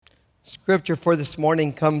Scripture for this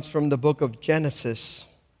morning comes from the book of Genesis,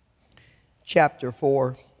 chapter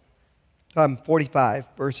 45,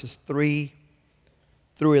 verses 3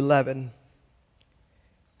 through 11,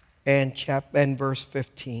 and verse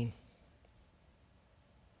 15.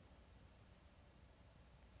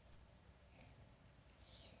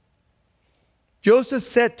 Joseph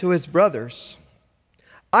said to his brothers,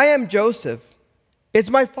 "I am Joseph. Is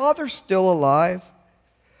my father still alive?"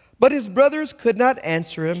 But his brothers could not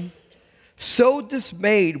answer him. So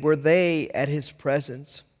dismayed were they at his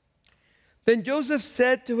presence. Then Joseph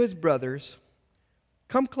said to his brothers,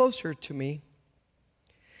 "Come closer to me."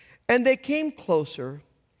 And they came closer.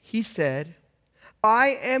 He said,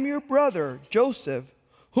 "I am your brother Joseph,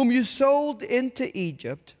 whom you sold into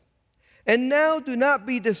Egypt. And now do not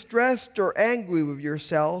be distressed or angry with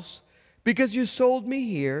yourselves, because you sold me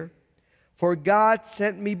here, for God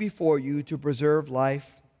sent me before you to preserve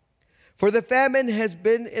life. For the famine has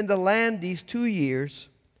been in the land these 2 years,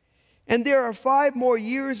 and there are 5 more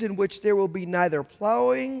years in which there will be neither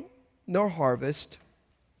plowing nor harvest.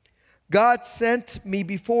 God sent me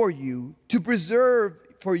before you to preserve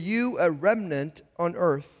for you a remnant on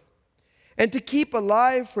earth, and to keep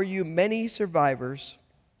alive for you many survivors.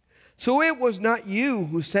 So it was not you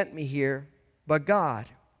who sent me here, but God.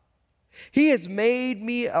 He has made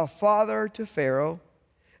me a father to Pharaoh,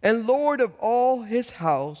 and lord of all his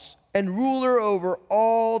house, and ruler over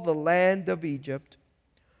all the land of Egypt.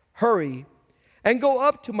 Hurry and go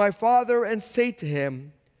up to my father and say to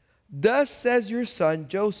him, 'Thus says your son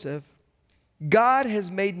Joseph, God has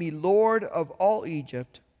made me lord of all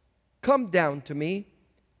Egypt. Come down to me,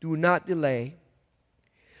 do not delay.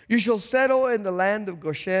 You shall settle in the land of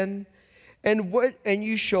Goshen, and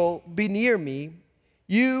you shall be near me,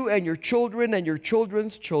 you and your children and your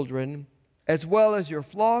children's children, as well as your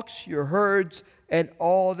flocks, your herds, and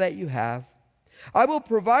all that you have. I will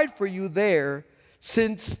provide for you there,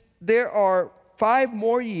 since there are 5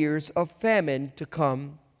 more years of famine to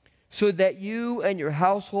come, so that you and your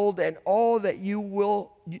household and all that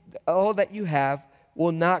you have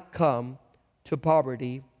will not come to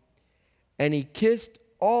poverty.' And he kissed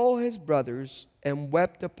all his brothers and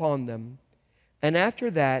wept upon them. And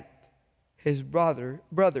after that, his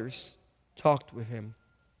brothers talked with him."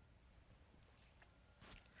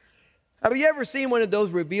 Have you ever seen one of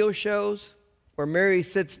those reveal shows where Mary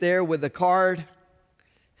sits there with a card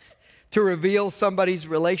to reveal somebody's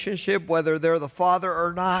relationship, whether they're the father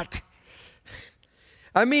or not?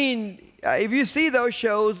 I mean, if you see those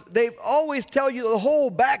shows, they always tell you the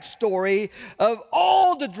whole backstory of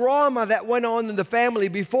all the drama that went on in the family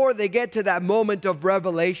before they get to that moment of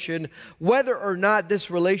revelation, whether or not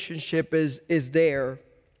this relationship is there.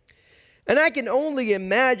 And I can only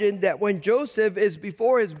imagine that when Joseph is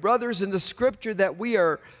before his brothers in the scripture that we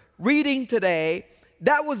are reading today,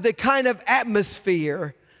 that was the kind of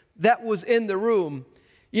atmosphere that was in the room.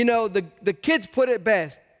 You know, the kids put it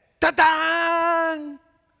best. Ta-da!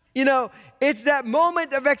 You know, it's that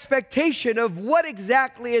moment of expectation of what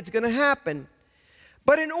exactly is going to happen.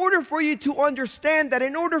 But in order for you to understand that,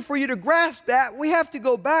 in order for you to grasp that, we have to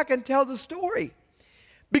go back and tell the story.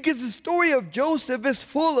 Because the story of Joseph is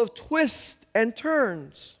full of twists and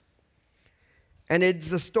turns. And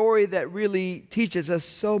it's a story that really teaches us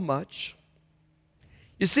so much.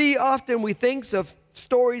 You see, often we think of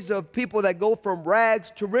stories of people that go from rags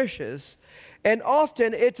to riches. And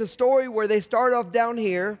often it's a story where they start off down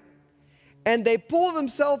here and they pull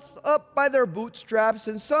themselves up by their bootstraps,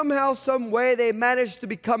 and somehow, some way they manage to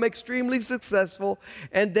become extremely successful,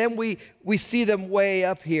 and then we see them way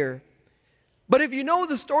up here. But if you know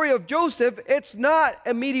the story of Joseph, it's not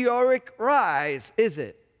a meteoric rise, is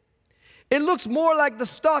it? It looks more like the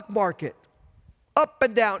stock market. Up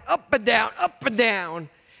and down, up and down, up and down.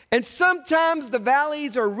 And sometimes the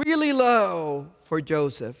valleys are really low for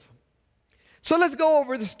Joseph. So let's go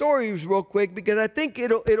over the stories real quick, because I think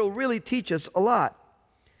it'll really teach us a lot.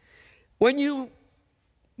 When you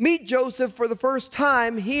meet Joseph for the first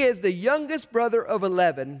time, he is the youngest brother of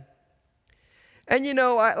 11. And you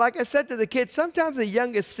know, like I said to the kids, sometimes the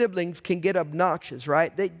youngest siblings can get obnoxious,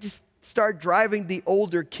 right? They just start driving the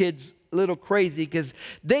older kids a little crazy because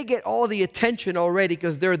they get all the attention already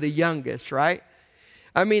because they're the youngest, right?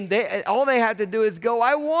 I mean, all they have to do is go,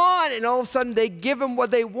 "I want," and all of a sudden they give them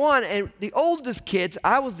what they want. And the oldest kids,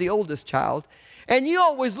 I was the oldest child, and you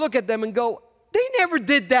always look at them and go, "They never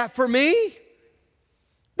did that for me.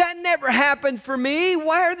 That never happened for me.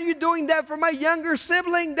 Why are you doing that for my younger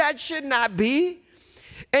sibling? That should not be."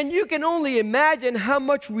 And you can only imagine how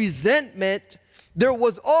much resentment there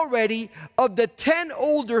was already of the 10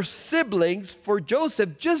 older siblings for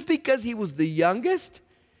Joseph just because he was the youngest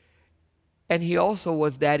And he also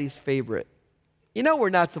was Daddy's favorite. You know we're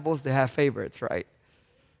not supposed to have favorites, right?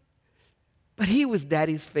 But he was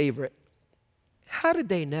Daddy's favorite. How did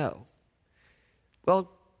they know?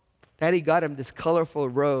 Well, Daddy got him this colorful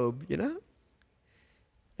robe, you know?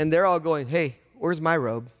 And they're all going, hey, where's my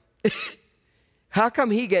robe? How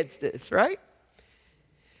come he gets this, right?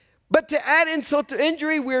 But to add insult to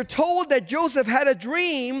injury, we're told that Joseph had a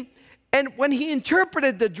dream, and when he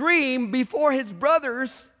interpreted the dream before his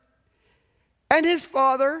brothers and his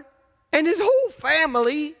father and his whole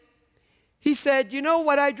family, he said, you know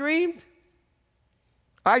what I dreamed?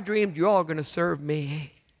 I dreamed you're all going to serve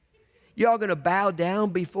me. You're all going to bow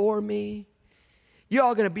down before me. You're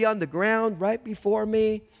all going to be on the ground right before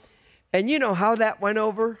me. And you know how that went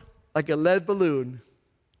over? Like a lead balloon.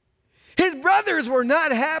 His brothers were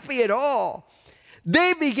not happy at all.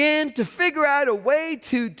 They began to figure out a way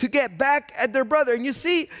to get back at their brother. And you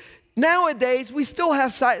see, nowadays we still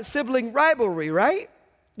have sibling rivalry, right?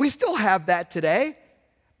 We still have that today.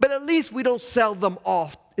 But at least we don't sell them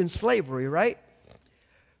off in slavery, right?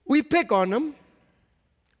 We pick on them.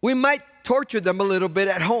 We might torture them a little bit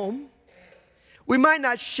at home. We might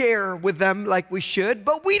not share with them like we should,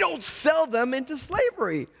 but we don't sell them into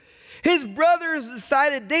slavery. His brothers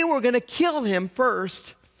decided they were going to kill him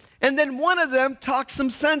first, and then one of them talked some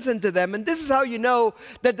sense into them. And this is how you know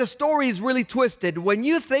that the story is really twisted. When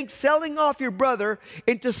you think selling off your brother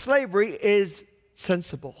into slavery is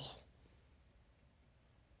sensible.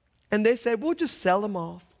 And they said, we'll just sell him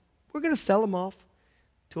off. We're going to sell him off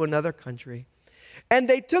to another country. And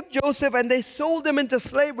they took Joseph and they sold him into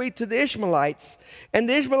slavery to the Ishmaelites. And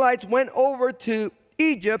the Ishmaelites went over to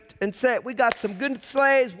Egypt and said, we got some good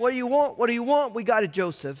slaves. What do you want? What do you want? We got a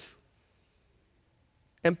Joseph.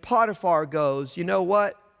 And Potiphar goes, you know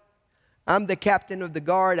what? I'm the captain of the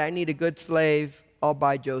guard. I need a good slave. I'll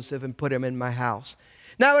buy Joseph and put him in my house.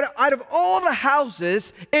 Now, out of all the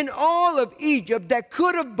houses in all of Egypt that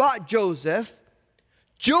could have bought Joseph,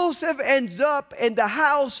 Joseph ends up in the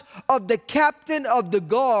house of the captain of the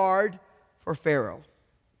guard for Pharaoh.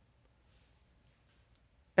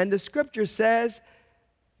 And the scripture says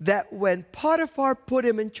that when Potiphar put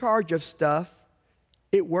him in charge of stuff,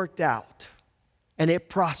 it worked out, and it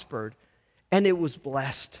prospered, and it was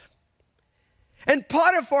blessed. And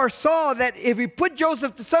Potiphar saw that if he put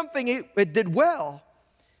Joseph to something, it did well.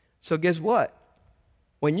 So guess what?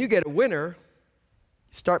 When you get a winner,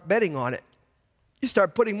 you start betting on it. You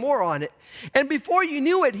start putting more on it. And before you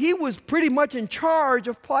knew it, he was pretty much in charge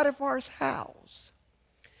of Potiphar's house.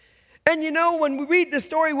 And you know, when we read the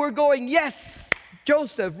story, we're going, yes,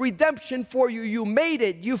 Joseph, redemption for you. You made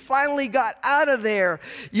it. You finally got out of there.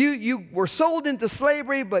 You were sold into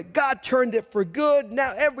slavery, but God turned it for good.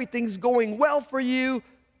 Now everything's going well for you.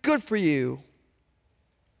 Good for you.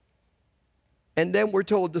 And then we're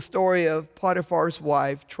told the story of Potiphar's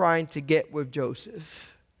wife trying to get with Joseph.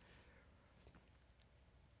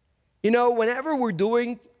 You know, whenever we're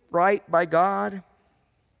doing right by God,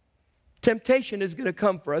 temptation is going to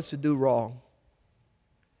come for us to do wrong.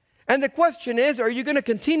 And the question is, are you going to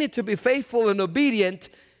continue to be faithful and obedient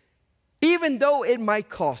even though it might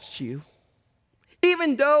cost you?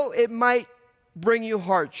 Even though it might bring you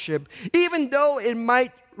hardship? Even though it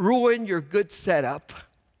might ruin your good setup?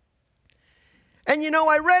 And you know,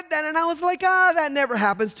 I read that and I was like, that never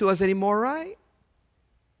happens to us anymore, right?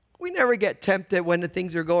 We never get tempted when the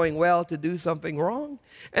things are going well to do something wrong.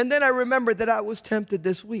 And then I remembered that I was tempted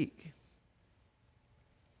this week.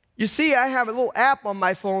 You see, I have a little app on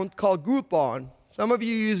my phone called Groupon. Some of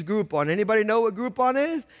you use Groupon. Anybody know what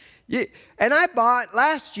Groupon is? Yeah. And I bought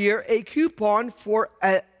last year a coupon for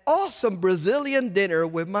an awesome Brazilian dinner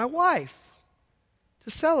with my wife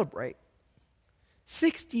to celebrate.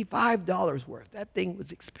 $65 worth. That thing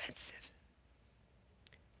was expensive.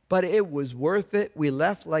 But it was worth it. We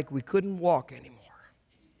left like we couldn't walk anymore.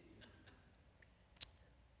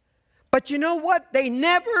 But you know what? They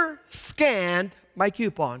never scanned my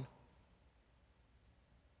coupon.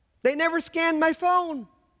 They never scanned my phone.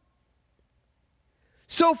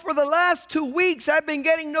 So for the last 2 weeks, I've been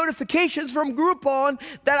getting notifications from Groupon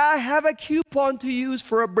that I have a coupon to use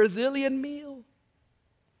for a Brazilian meal.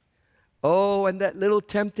 Oh, and that little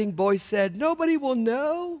tempting voice said, nobody will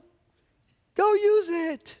know. Go use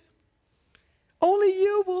it. Only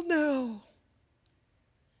you will know.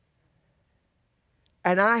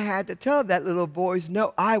 And I had to tell that little voice,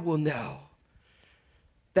 no, I will know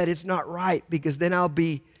that it's not right, because then I'll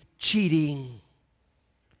be cheating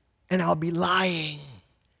and I'll be lying.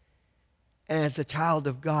 And as a child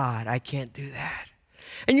of God, I can't do that.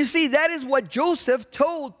 And you see, that is what Joseph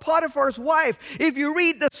told Potiphar's wife. If you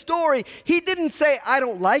read the story, he didn't say, I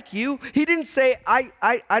don't like you. He didn't say,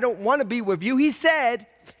 I don't want to be with you. He said,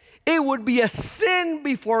 it would be a sin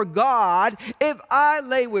before God if I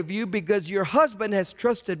lay with you because your husband has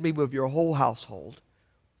trusted me with your whole household.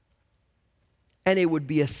 And it would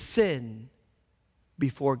be a sin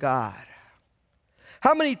before God.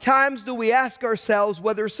 How many times do we ask ourselves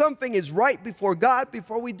whether something is right before God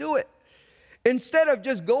before we do it? Instead of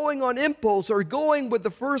just going on impulse or going with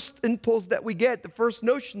the first impulse that we get, the first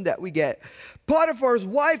notion that we get. Potiphar's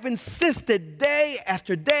wife insisted day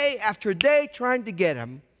after day after day trying to get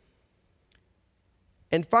him.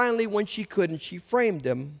 And finally, when she couldn't, she framed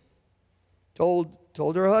him, told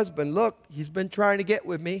her husband, look, he's been trying to get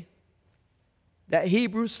with me. That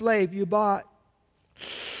Hebrew slave you bought,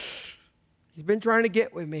 he's been trying to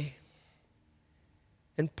get with me.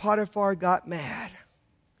 And Potiphar got mad.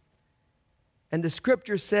 And the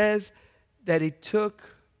scripture says that he took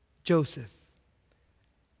Joseph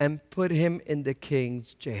and put him in the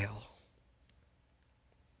king's jail.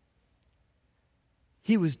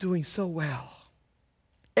 He was doing so well.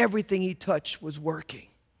 Everything he touched was working.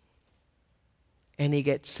 And he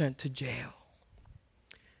gets sent to jail.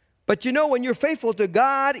 But you know, when you're faithful to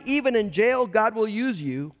God, even in jail, God will use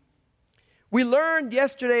you. We learned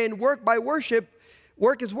yesterday in Work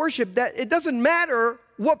is Worship, that it doesn't matter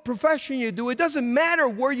what profession you do. It doesn't matter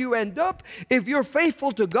where you end up. If you're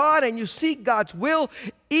faithful to God and you seek God's will,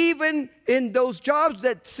 even in those jobs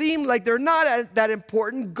that seem like they're not that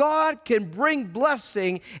important, God can bring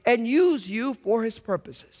blessing and use you for His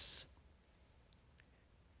purposes.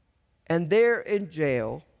 And there in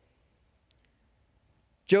jail,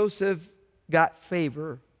 Joseph got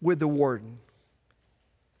favor with the warden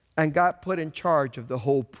and got put in charge of the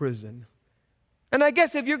whole prison. And I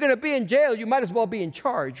guess if you're going to be in jail, you might as well be in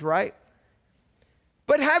charge, right?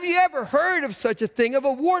 But have you ever heard of such a thing, of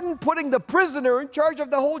a warden putting the prisoner in charge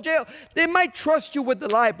of the whole jail? They might trust you with the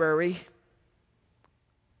library,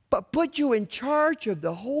 but put you in charge of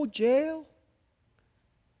the whole jail?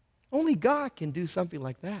 Only God can do something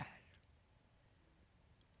like that.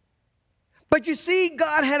 But you see,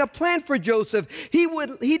 God had a plan for Joseph. He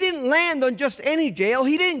didn't land on just any jail.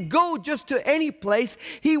 He didn't go just to any place.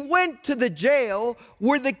 He went to the jail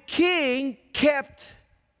where the king kept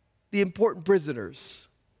the important prisoners.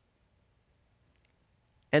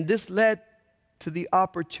 And this led to the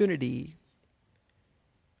opportunity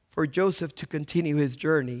for Joseph to continue his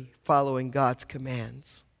journey following God's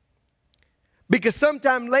commands. Because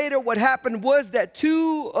sometime later, what happened was that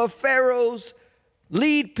two of Pharaoh's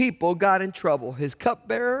lead people got in trouble, his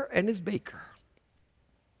cupbearer and his baker.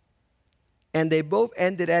 And they both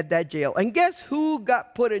ended at that jail. And guess who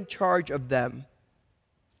got put in charge of them?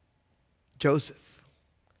 Joseph.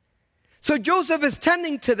 So Joseph is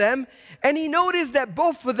tending to them, and he noticed that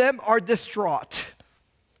both of them are distraught.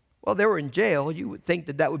 Well, they were in jail. You would think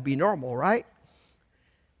that that would be normal, right?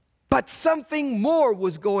 But something more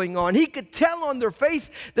was going on. He could tell on their face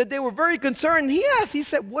that they were very concerned. He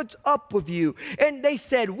said, what's up with you? And they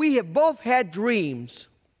said, we have both had dreams,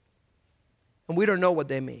 and we don't know what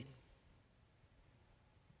they mean.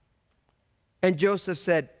 And Joseph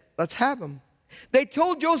said, let's have them. They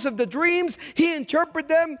told Joseph the dreams. He interpreted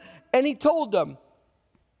them, and he told them,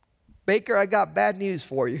 Baker, I got bad news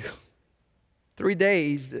for you. 3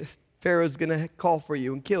 days, Pharaoh's going to call for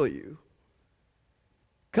you and kill you.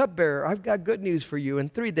 Cupbearer, I've got good news for you. In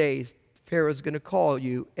 3 days, Pharaoh's going to call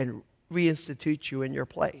you and reinstitute you in your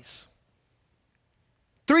place.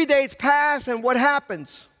 3 days pass, and what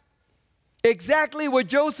happens? Exactly what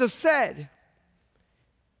Joseph said.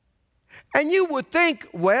 And you would think,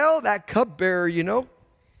 well, that cupbearer,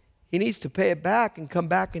 he needs to pay it back and come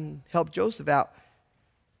back and help Joseph out.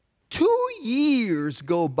 2 years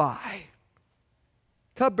go by.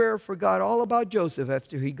 Cupbearer forgot all about Joseph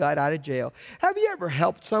after he got out of jail. Have you ever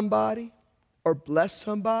helped somebody or blessed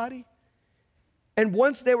somebody? And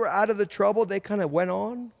once they were out of the trouble, they kind of went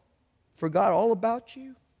on, forgot all about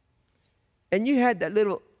you? And you had that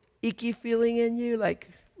little icky feeling in you, like,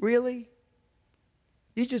 really?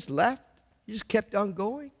 You just left? You just kept on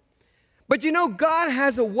going? But God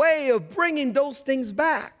has a way of bringing those things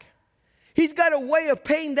back. He's got a way of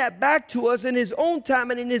paying that back to us in His own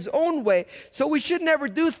time and in His own way. So we should never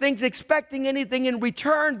do things expecting anything in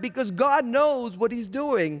return, because God knows what He's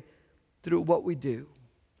doing through what we do.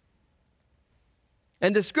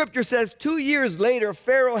 And the scripture says 2 years later,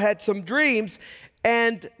 Pharaoh had some dreams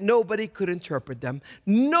and nobody could interpret them.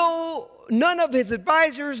 None of his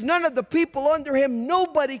advisors, none of the people under him,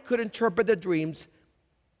 nobody could interpret the dreams.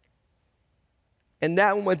 And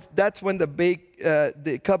that's when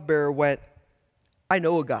the cupbearer went, I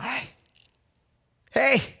know a guy.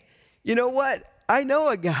 Hey, you know what? I know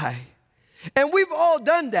a guy. And we've all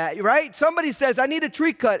done that, right? Somebody says, I need a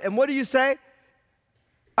tree cut. And what do you say?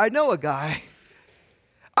 I know a guy.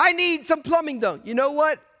 I need some plumbing done. You know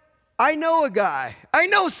what? I know a guy. I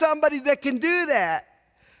know somebody that can do that.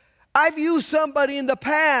 I've used somebody in the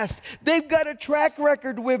past. They've got a track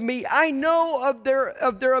record with me. I know of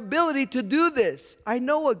their ability to do this. I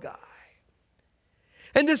know a guy.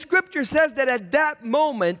 And the scripture says that at that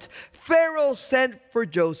moment, Pharaoh sent for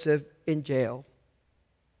Joseph in jail.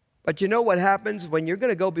 But you know what happens when you're going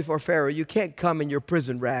to go before Pharaoh? You can't come in your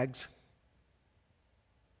prison rags.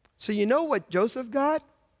 So you know what Joseph got?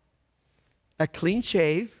 A clean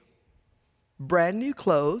shave, brand new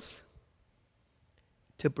clothes,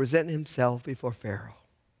 to present himself before Pharaoh.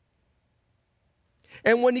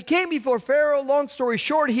 And when he came before Pharaoh, long story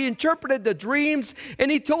short, he interpreted the dreams and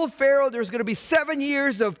he told Pharaoh there's going to be 7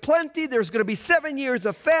 years of plenty, there's going to be 7 years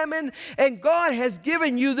of famine, and God has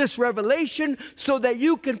given you this revelation so that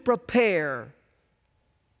you can prepare.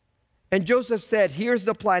 And Joseph said, here's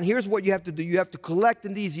the plan. Here's what you have to do. You have to collect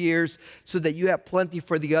in these years so that you have plenty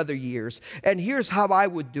for the other years. And here's how I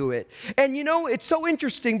would do it. And you know, it's so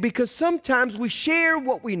interesting because sometimes we share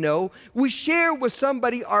what we know. We share with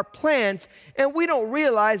somebody our plans, and we don't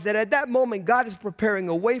realize that at that moment, God is preparing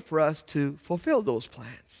a way for us to fulfill those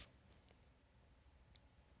plans.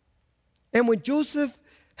 And when Joseph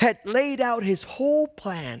had laid out his whole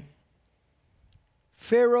plan,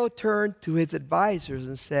 Pharaoh turned to his advisors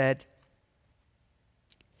and said,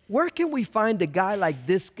 where can we find a guy like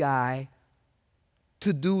this guy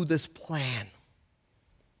to do this plan?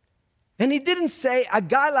 And he didn't say a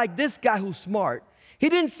guy like this guy who's smart. He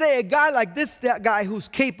didn't say a guy like this guy who's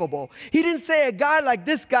capable. He didn't say a guy like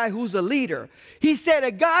this guy who's a leader. He said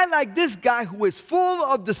a guy like this guy who is full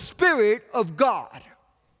of the Spirit of God.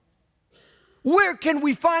 Where can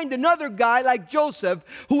we find another guy like Joseph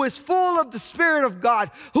who is full of the Spirit of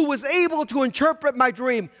God, who was able to interpret my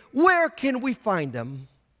dream? Where can we find him?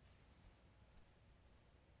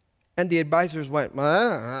 And the advisors went,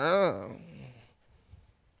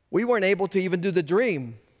 we weren't able to even do the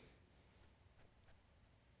dream.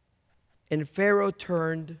 And Pharaoh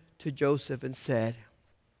turned to Joseph and said,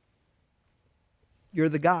 you're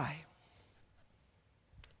the guy.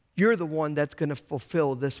 You're the one that's going to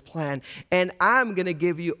fulfill this plan. And I'm going to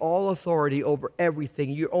give you all authority over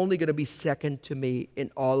everything. You're only going to be second to me in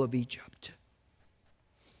all of Egypt.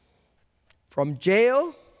 From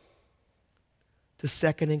jail to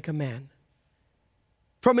second in command.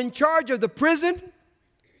 From in charge of the prison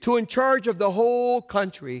to in charge of the whole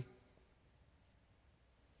country.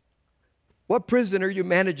 What prison are you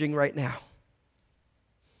managing right now?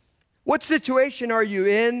 What situation are you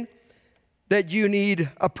in that you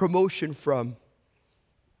need a promotion from?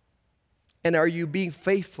 And are you being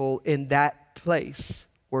faithful in that place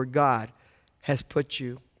where God has put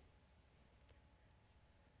you?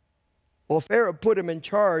 Well, Pharaoh put him in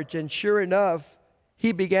charge, and sure enough,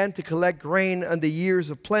 he began to collect grain on the years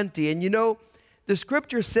of plenty. And you know, the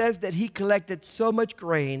scripture says that he collected so much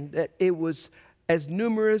grain that it was as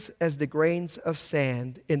numerous as the grains of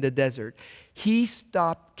sand in the desert. He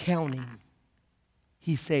stopped counting.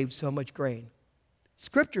 He saved so much grain.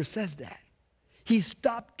 Scripture says that. He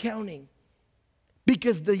stopped counting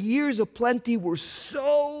because the years of plenty were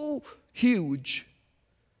so huge.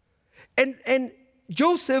 And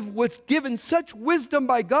Joseph was given such wisdom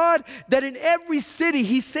by God that in every city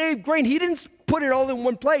he saved grain. He didn't put it all in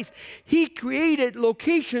one place. He created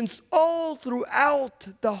locations all throughout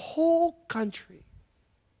the whole country,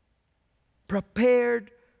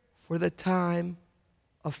 prepared for the time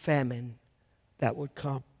of famine that would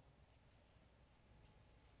come.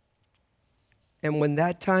 And when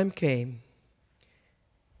that time came,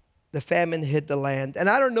 the famine hit the land. And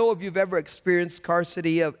I don't know if you've ever experienced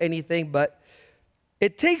scarcity of anything, but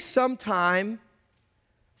it takes some time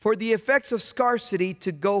for the effects of scarcity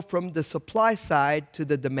to go from the supply side to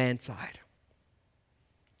the demand side.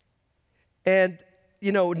 And,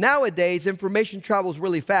 you know, nowadays information travels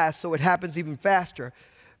really fast, so it happens even faster.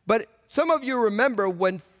 But some of you remember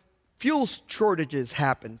when fuel shortages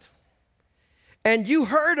happened. And you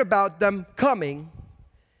heard about them coming.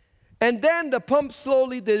 And then the pump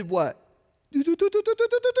slowly did what?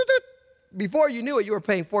 Before you knew it, you were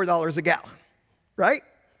paying $4 a gallon. Right?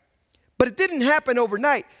 But it didn't happen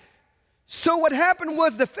overnight. So what happened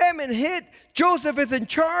was the famine hit, Joseph is in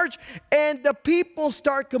charge, and the people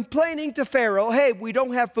start complaining to Pharaoh, hey, we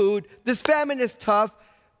don't have food, this famine is tough,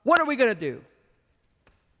 what are we going to do?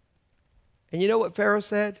 And you know what Pharaoh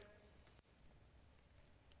said?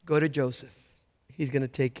 Go to Joseph. He's going to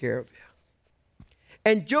take care of you.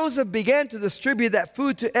 And Joseph began to distribute that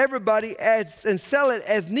food to everybody and sell it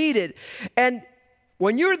as needed. And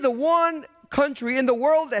when you're the one country in the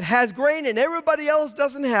world that has grain and everybody else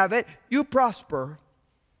doesn't have it, you prosper.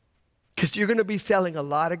 Because you're going to be selling a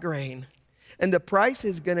lot of grain. And the price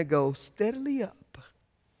is going to go steadily up.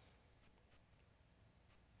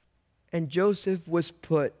 And Joseph was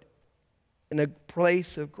put in a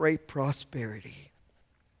place of great prosperity.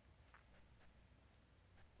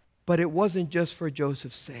 But it wasn't just for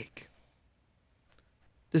Joseph's sake.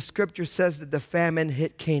 The scripture says that the famine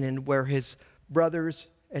hit Canaan, where his brothers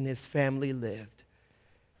and his family lived.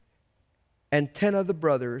 And 10 of the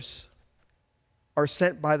brothers are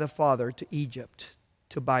sent by the father to Egypt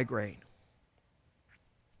to buy grain.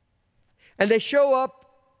 And they show up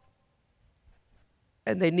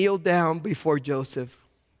and they kneel down before Joseph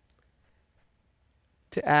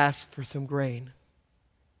to ask for some grain,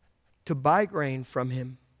 to buy grain from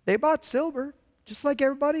him. They bought silver, just like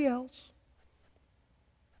everybody else.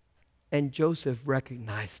 And Joseph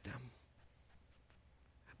recognized them.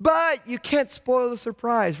 But you can't spoil the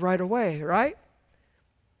surprise right away, right?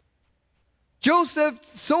 Joseph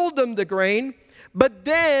sold them the grain, but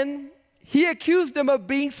then he accused them of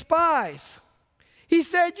being spies. He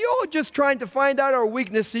said, "You're just trying to find out our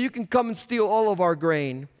weakness so you can come and steal all of our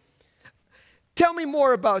grain. Tell me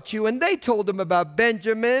more about you." And they told him about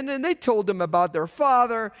Benjamin, and they told him about their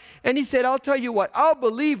father. And he said, "I'll tell you what, I'll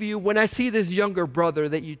believe you when I see this younger brother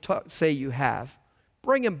that you say you have.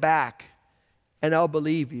 Bring him back, and I'll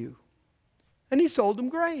believe you." And he sold him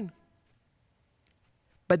grain.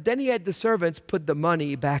 But then he had the servants put the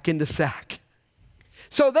money back in the sack.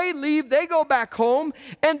 So they leave, they go back home,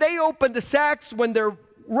 and they open the sacks when they're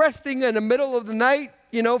resting in the middle of the night,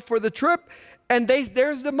 for the trip. And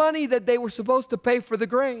there's the money that they were supposed to pay for the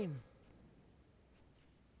grain.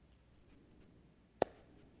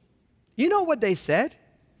 You know what they said?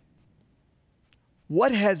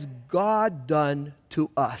 "What has God done to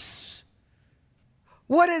us?"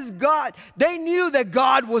 What is God? They knew that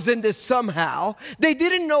God was in this somehow. They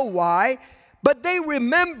didn't know why, but they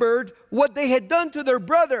remembered what they had done to their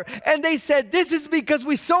brother. And they said, "This is because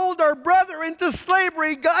we sold our brother into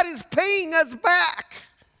slavery. God is paying us back.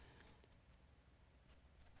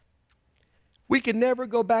 We can never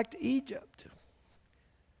go back to Egypt,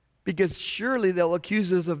 because surely they'll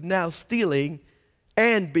accuse us of now stealing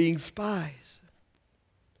and being spies."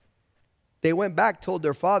 They went back, told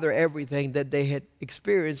their father everything that they had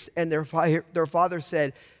experienced, and their father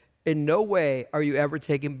said, "In no way are you ever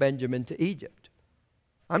taking Benjamin to Egypt.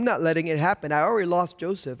 I'm not letting it happen. I already lost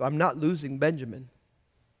Joseph. I'm not losing Benjamin."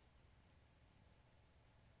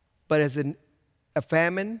 But as a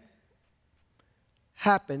famine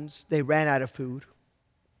happens, they ran out of food.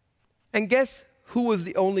 And guess who was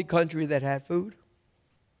the only country that had food?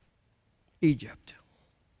 Egypt.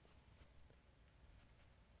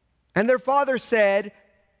 And their father said,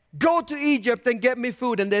 "Go to Egypt and get me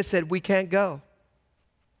food." And they said, "We can't go."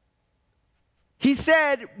 He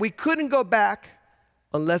said, "We couldn't go back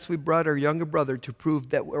unless we brought our younger brother to prove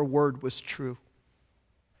that our word was true."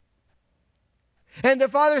 And their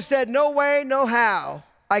father said, "No way, no how.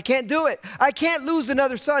 I can't do it. I can't lose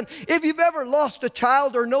another son." If you've ever lost a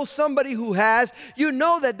child or know somebody who has, you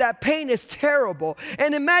know that pain is terrible.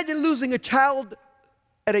 And imagine losing a child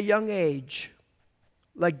at a young age,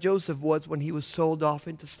 like Joseph was when he was sold off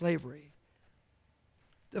into slavery.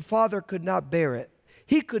 The father could not bear it.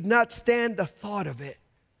 He could not stand the thought of it.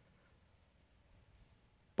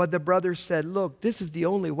 But the brothers said, "Look, this is the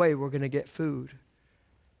only way we're going to get food.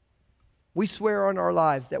 We swear on our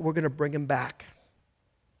lives that we're going to bring him back."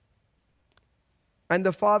 And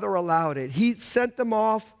the father allowed it. He sent them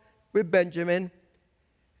off with Benjamin.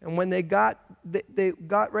 And when they got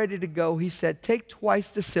ready to go, he said, "Take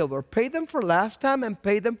twice the silver. Pay them for last time and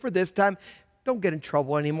pay them for this time. Don't get in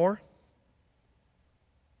trouble anymore.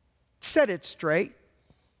 Set it straight.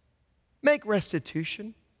 Make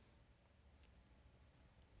restitution."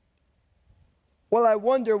 Well, I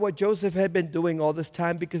wonder what Joseph had been doing all this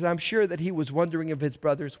time, because I'm sure that he was wondering if his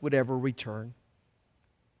brothers would ever return.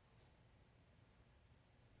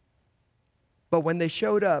 But when they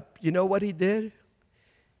showed up, you know what he did?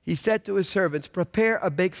 He said to his servants, "Prepare a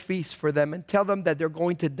big feast for them and tell them that they're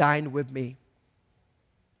going to dine with me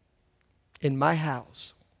in my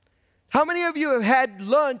house." How many of you have had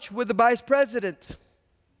lunch with the vice president?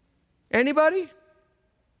 Anybody?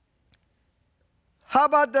 How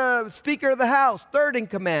about the Speaker of the House, third in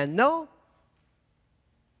command? No?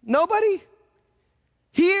 Nobody?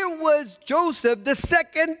 Here was Joseph, the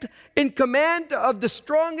second in command of the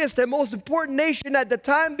strongest and most important nation at the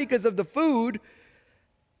time because of the food.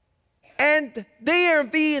 And they are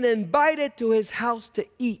being invited to his house to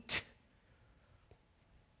eat.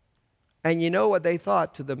 And you know what they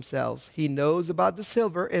thought to themselves? He knows about the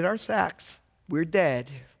silver in our sacks. We're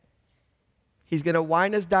dead. He's going to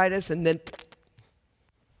wine us, dine us, and then...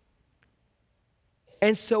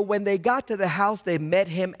 And so when they got to the house, they met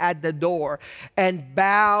him at the door and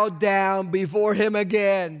bowed down before him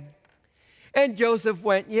again. And Joseph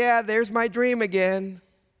went, yeah, there's my dream again,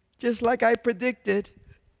 just like I predicted.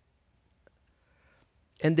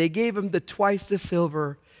 And they gave him twice the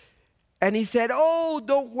silver. And he said, oh,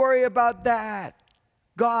 don't worry about that.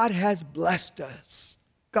 God has blessed us.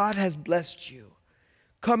 God has blessed you.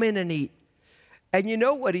 Come in and eat. And you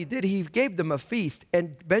know what he did? He gave them a feast,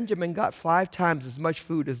 and Benjamin got 5 times as much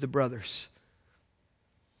food as the brothers.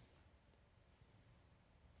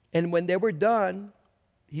 And when they were done,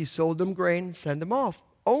 he sold them grain and sent them off.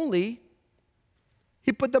 Only,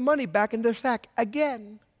 he put the money back in their sack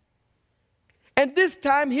again. And this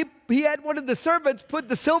time, he had one of the servants put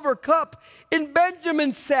the silver cup in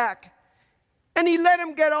Benjamin's sack. And he let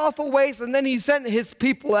him get off a ways, and then he sent his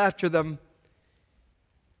people after them.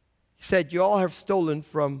 He said, you all have stolen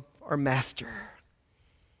from our master.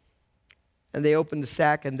 And they opened the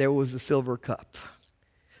sack, and there was a silver cup.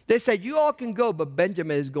 They said, you all can go, but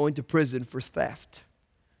Benjamin is going to prison for theft.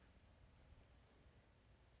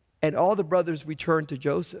 And all the brothers returned to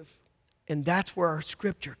Joseph. And that's where our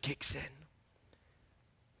scripture kicks in.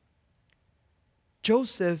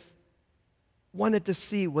 Joseph wanted to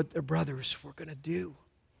see what their brothers were going to do.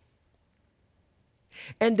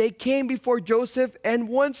 And they came before Joseph, and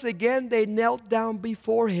once again they knelt down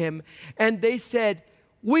before him, and they said,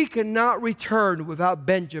 we cannot return without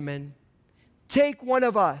Benjamin. Take one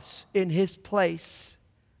of us in his place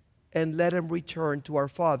and let him return to our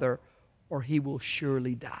father, or he will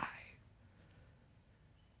surely die.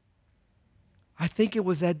 I think it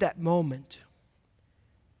was at that moment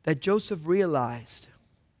that Joseph realized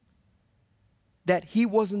that he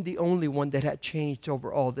wasn't the only one that had changed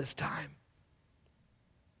over all this time.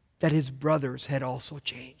 That his brothers had also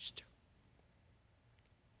changed.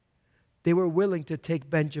 They were willing to take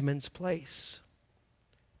Benjamin's place,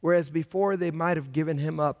 whereas before they might have given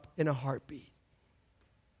him up in a heartbeat.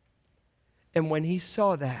 And when he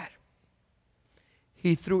saw that,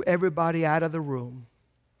 he threw everybody out of the room.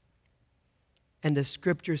 And the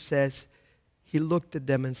scripture says, he looked at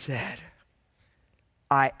them and said,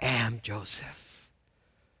 I am Joseph,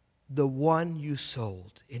 the one you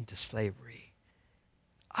sold into slavery.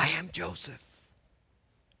 I am Joseph,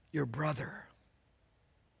 your brother.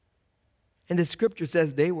 And the scripture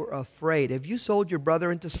says they were afraid. If you sold your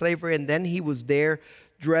brother into slavery and then he was there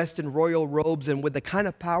dressed in royal robes and with the kind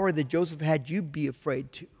of power that Joseph had, you'd be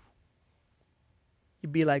afraid too.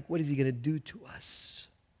 You'd be like, what is he going to do to us?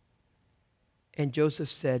 And Joseph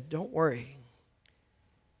said, don't worry,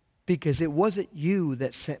 because it wasn't you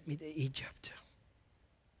that sent me to Egypt.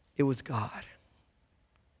 It was God.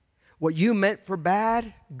 What you meant for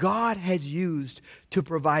bad, God has used to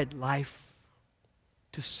provide life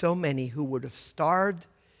to so many who would have starved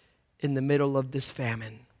in the middle of this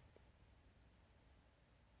famine.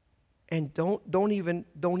 And don't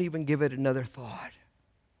even give it another thought.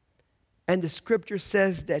 And the scripture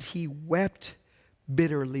says that he wept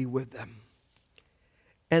bitterly with them.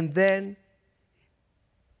 And then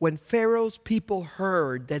when Pharaoh's people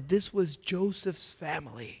heard that this was Joseph's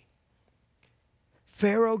family,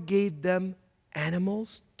 Pharaoh gave them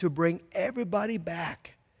animals to bring everybody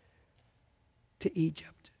back to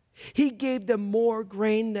Egypt. He gave them more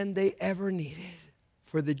grain than they ever needed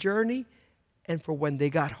for the journey and for when they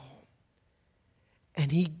got home.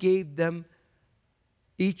 And he gave them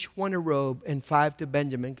each one a robe, and 5 to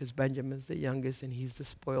Benjamin, because Benjamin's the youngest and he's the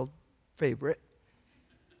spoiled favorite.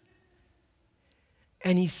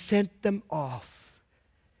 And he sent them off.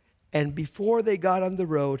 And before they got on the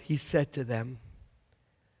road, he said to them,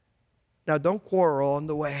 now don't quarrel on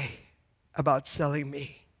the way about selling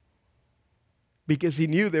me. Because he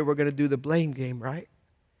knew they were going to do the blame game, right?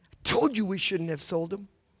 I told you we shouldn't have sold him.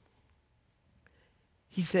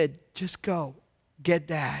 He said, just go, get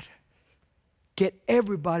Dad. Get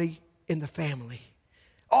everybody in the family.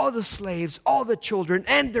 All the slaves, all the children,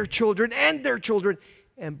 and their children, and their children,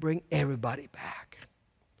 and bring everybody back.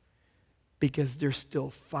 Because there's still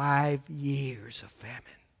 5 years of famine.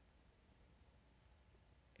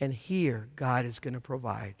 And here, God is going to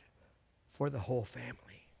provide for the whole family.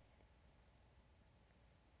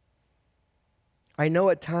 I know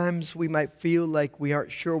at times we might feel like we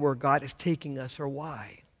aren't sure where God is taking us or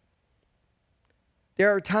why.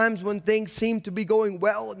 There are times when things seem to be going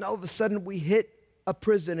well, and all of a sudden we hit a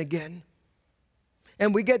prison again.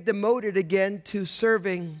 And we get demoted again to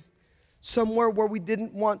serving somewhere where we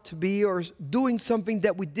didn't want to be, or doing something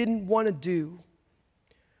that we didn't want to do.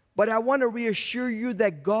 But I want to reassure you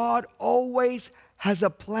that God always has a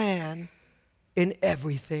plan in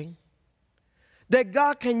everything. That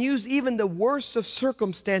God can use even the worst of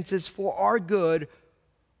circumstances for our good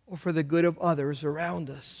or for the good of others around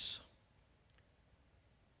us.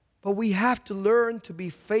 But we have to learn to be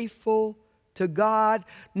faithful to God,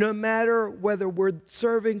 no matter whether we're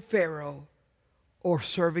serving Pharaoh or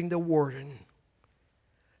serving the warden.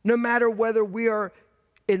 No matter whether we are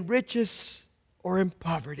in riches or in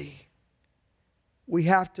poverty. We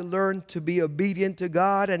have to learn to be obedient to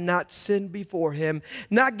God and not sin before Him.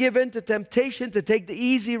 Not give in to temptation to take the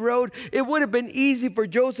easy road. It would have been easy for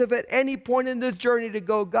Joseph at any point in this journey to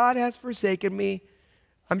go, God has forsaken me.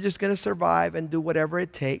 I'm just going to survive and do whatever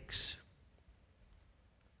it takes.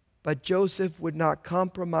 But Joseph would not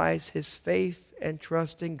compromise his faith and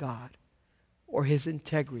trust in God or his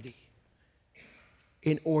integrity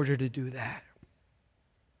in order to do that.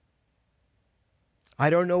 I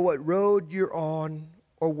don't know what road you're on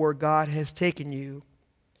or where God has taken you,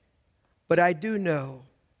 but I do know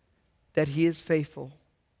that He is faithful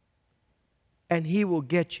and He will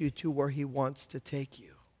get you to where He wants to take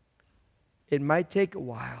you. It might take a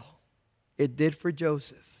while. It did for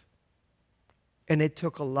Joseph. And it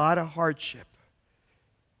took a lot of hardship.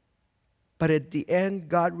 But at the end,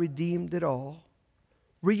 God redeemed it all,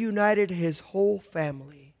 reunited his whole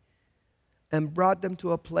family, and brought them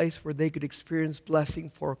to a place where they could experience blessing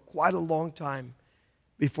for quite a long time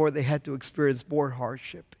before they had to experience more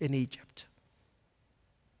hardship in Egypt.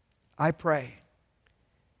 I pray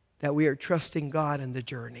that we are trusting God in the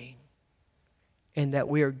journey and that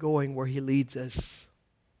we are going where He leads us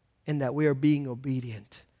and that we are being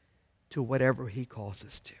obedient to whatever He calls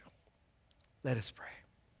us to. Let us pray.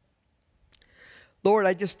 Lord,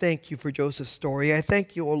 I just thank You for Joseph's story. I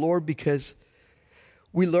thank You, O Lord, because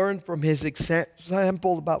we learn from his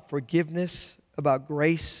example about forgiveness, about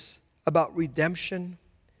grace, about redemption,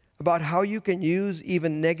 about how You can use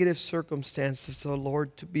even negative circumstances, O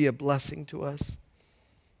Lord, to be a blessing to us.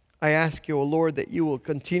 I ask You, O Lord, that You will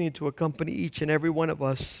continue to accompany each and every one of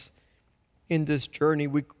us in this journey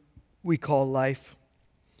we call life.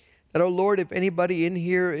 That, O Lord, if anybody in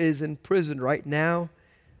here is in prison right now,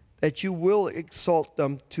 that You will exalt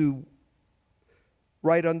them to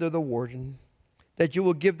right under the warden. That You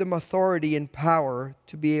will give them authority and power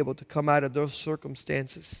to be able to come out of those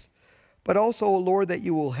circumstances. But also, O Lord, that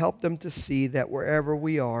You will help them to see that wherever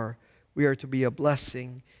we are to be a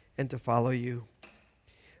blessing and to follow You.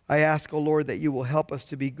 I ask, O Lord, that You will help us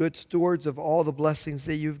to be good stewards of all the blessings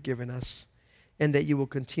that You've given us, and that You will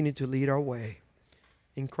continue to lead our way.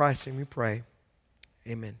 In Christ's name we pray.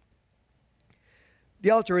 Amen. The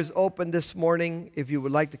altar is open this morning if you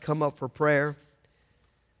would like to come up for prayer,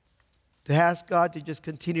 to ask God to just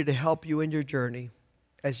continue to help you in your journey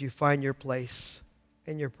as you find your place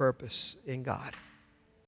and your purpose in God.